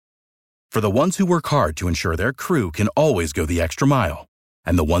For the ones who work hard to ensure their crew can always go the extra mile,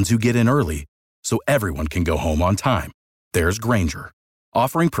 and the ones who get in early so everyone can go home on time, there's Grainger,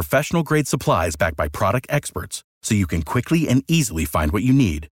 offering professional-grade supplies backed by product experts so you can quickly and easily find what you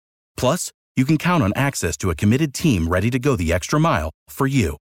need. Plus, you can count on access to a committed team ready to go the extra mile for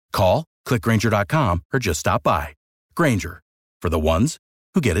you. Call, click Grainger.com, or just stop by. Grainger, for the ones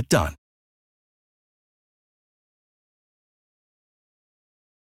who get it done.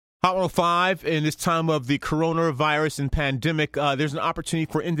 Hot 105, in this time of the coronavirus and pandemic, there's an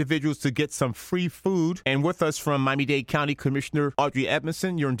opportunity for individuals to get some free food. And with us from Miami-Dade County Commissioner Audrey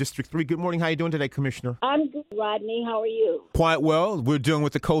Edmondson, you're in District 3. Good morning. How are you doing today, Commissioner? I'm good, Rodney. How are you? Quite well. We're dealing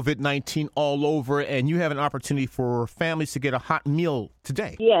with the COVID-19 all over, and you have an opportunity for families to get a hot meal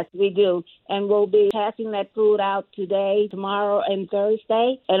today. Yes, we do. And we'll be passing that food out today, tomorrow, and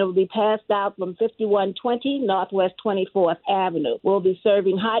Thursday. And it will be passed out from 5120 Northwest 24th Avenue. We'll be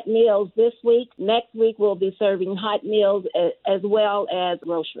serving hot meals this week. Next week, we'll be serving hot meals as well as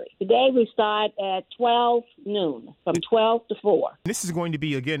grocery. Today, we start at 12 noon, from 12 to 4. This is going to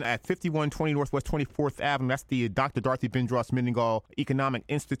be, again, at 5120 Northwest 24th Avenue. That's the Dr. Dorothy Bindross Mendenhall Economic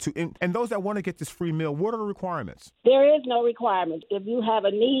Institute. And those that want to get this free meal, what are the requirements? There is no requirement. If you have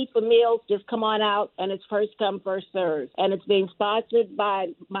a need for meals, just come on out, and it's first come, first served. And it's being sponsored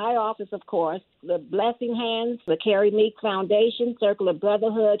by my office, of course, the Blessing Hands, the Carrie Meek Foundation, Circle of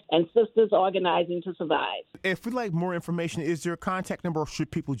Brotherhood, and Sisters Organizing to Survive. If we'd like more information, is there a contact number, or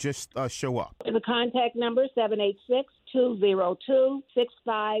should people just show up? The contact number is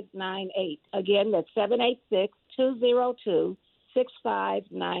 786-202-6598. Again, that's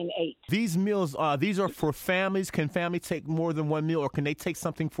 786-202-6598. These meals, these are for families. Can families take more than one meal, or can they take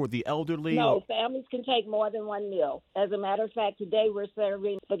something for the elderly? No, families can take more than one meal. As a matter of fact, today we're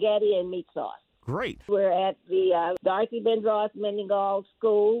serving spaghetti and meat sauce. Great. We're at the Dorothy Bindross Mendenhall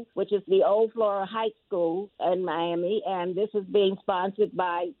School, which is the Old Flora Heights School in Miami, and this is being sponsored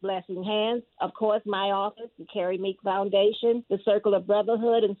by Blessing Hands, of course, my office, the Carrie Meek Foundation, the Circle of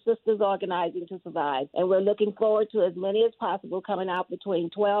Brotherhood, and Sisters Organizing to Survive. And we're looking forward to as many as possible coming out between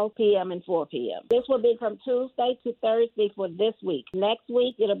 12 p.m. and 4 p.m. This will be from Tuesday to Thursday for this week. Next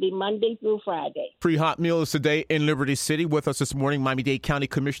week, it'll be Monday through Friday. Free hot meals today in Liberty City. With us this morning, Miami-Dade County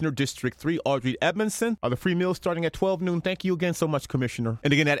Commissioner, District 3, Audrey Edmondson. The free meals starting at 12 noon. Thank you again so much, Commissioner.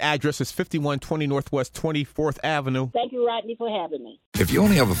 And again, that address is 5120 Northwest 24th Avenue. Thank you, Rodney, for having me. If you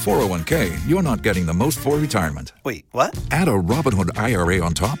only have a 401k, you're not getting the most for retirement. Wait, what? Add a Robinhood IRA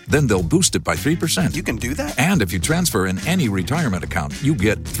on top, then they'll boost it by 3%. You can do that? And if you transfer in any retirement account, you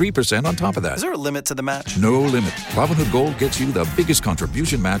get 3% on top of that. Is there a limit to the match? No limit. Robinhood Gold gets you the biggest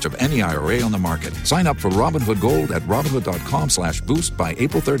contribution match of any IRA on the market. Sign up for Robinhood Gold at Robinhood.com/boost by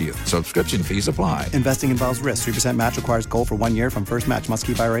April 30th. Subscription fees apply. Investing involves risk. 3% match requires gold for 1 year from first match. Must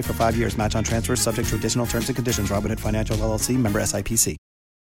keep IRA for 5 years. Match on transfers subject to additional terms and conditions. Robinhood Financial LLC, member SIPC.